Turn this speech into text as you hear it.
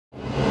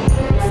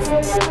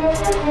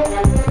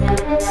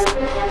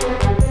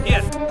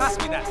Here, pass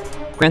me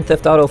that. Grand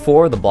Theft Auto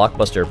 4, the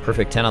blockbuster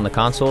Perfect 10 on the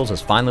consoles,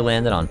 has finally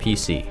landed on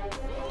PC.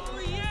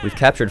 We've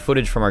captured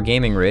footage from our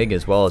gaming rig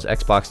as well as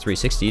Xbox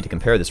 360 to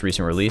compare this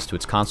recent release to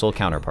its console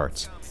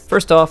counterparts.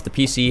 First off, the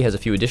PC has a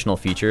few additional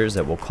features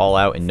that we'll call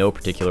out in no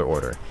particular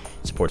order.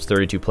 It supports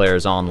 32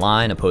 players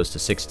online opposed to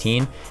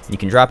 16, and you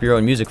can drop your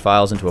own music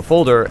files into a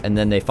folder and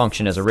then they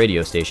function as a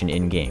radio station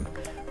in-game.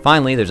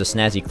 Finally, there's a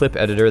snazzy clip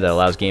editor that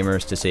allows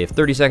gamers to save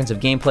 30 seconds of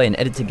gameplay and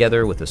edit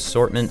together with an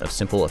assortment of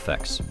simple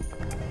effects.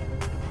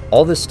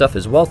 All this stuff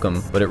is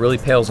welcome, but it really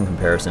pales in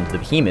comparison to the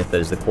behemoth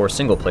that is the core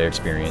single-player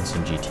experience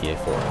in GTA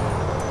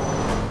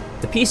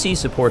 4. The PC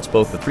supports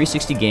both the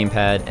 360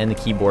 gamepad and the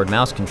keyboard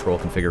mouse control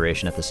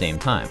configuration at the same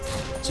time,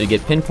 so you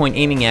get pinpoint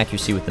aiming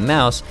accuracy with the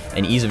mouse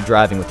and ease of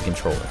driving with the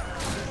controller.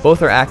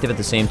 Both are active at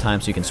the same time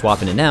so you can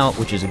swap in and out,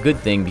 which is a good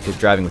thing because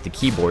driving with the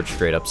keyboard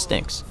straight up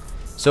stinks.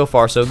 So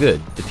far so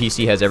good. The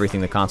PC has everything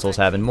the consoles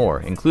have and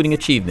more, including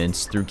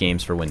achievements through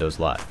Games for Windows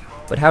Live.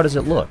 But how does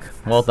it look?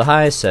 Well, at the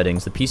highest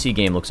settings, the PC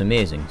game looks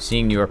amazing.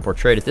 Seeing New York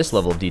portrayed at this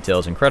level of detail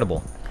is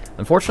incredible.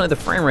 Unfortunately, the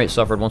frame rate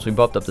suffered once we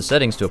bumped up the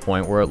settings to a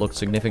point where it looked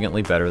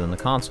significantly better than the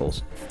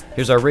consoles.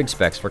 Here's our rig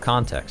specs for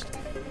context.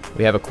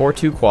 We have a Core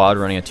 2 quad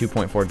running at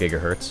 2.4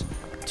 GHz,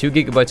 2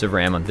 GB of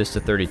RAM on Vista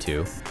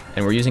 32,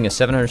 and we're using a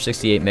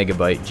 768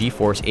 MB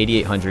GeForce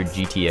 8800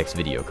 GTX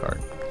video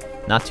card.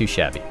 Not too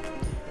shabby.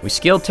 We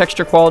scaled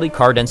texture quality,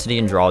 car density,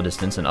 and draw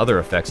distance and other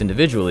effects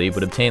individually,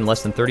 but obtained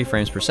less than 30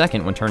 frames per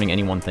second when turning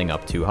any one thing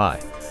up too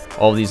high.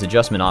 All of these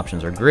adjustment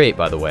options are great,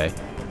 by the way,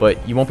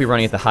 but you won't be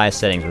running at the highest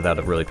settings without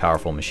a really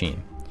powerful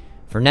machine.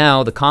 For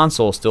now, the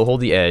consoles still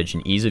hold the edge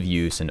in ease of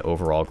use and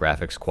overall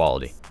graphics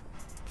quality.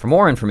 For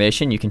more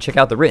information, you can check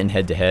out the written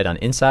head-to-head on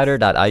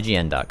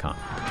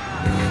insider.ign.com.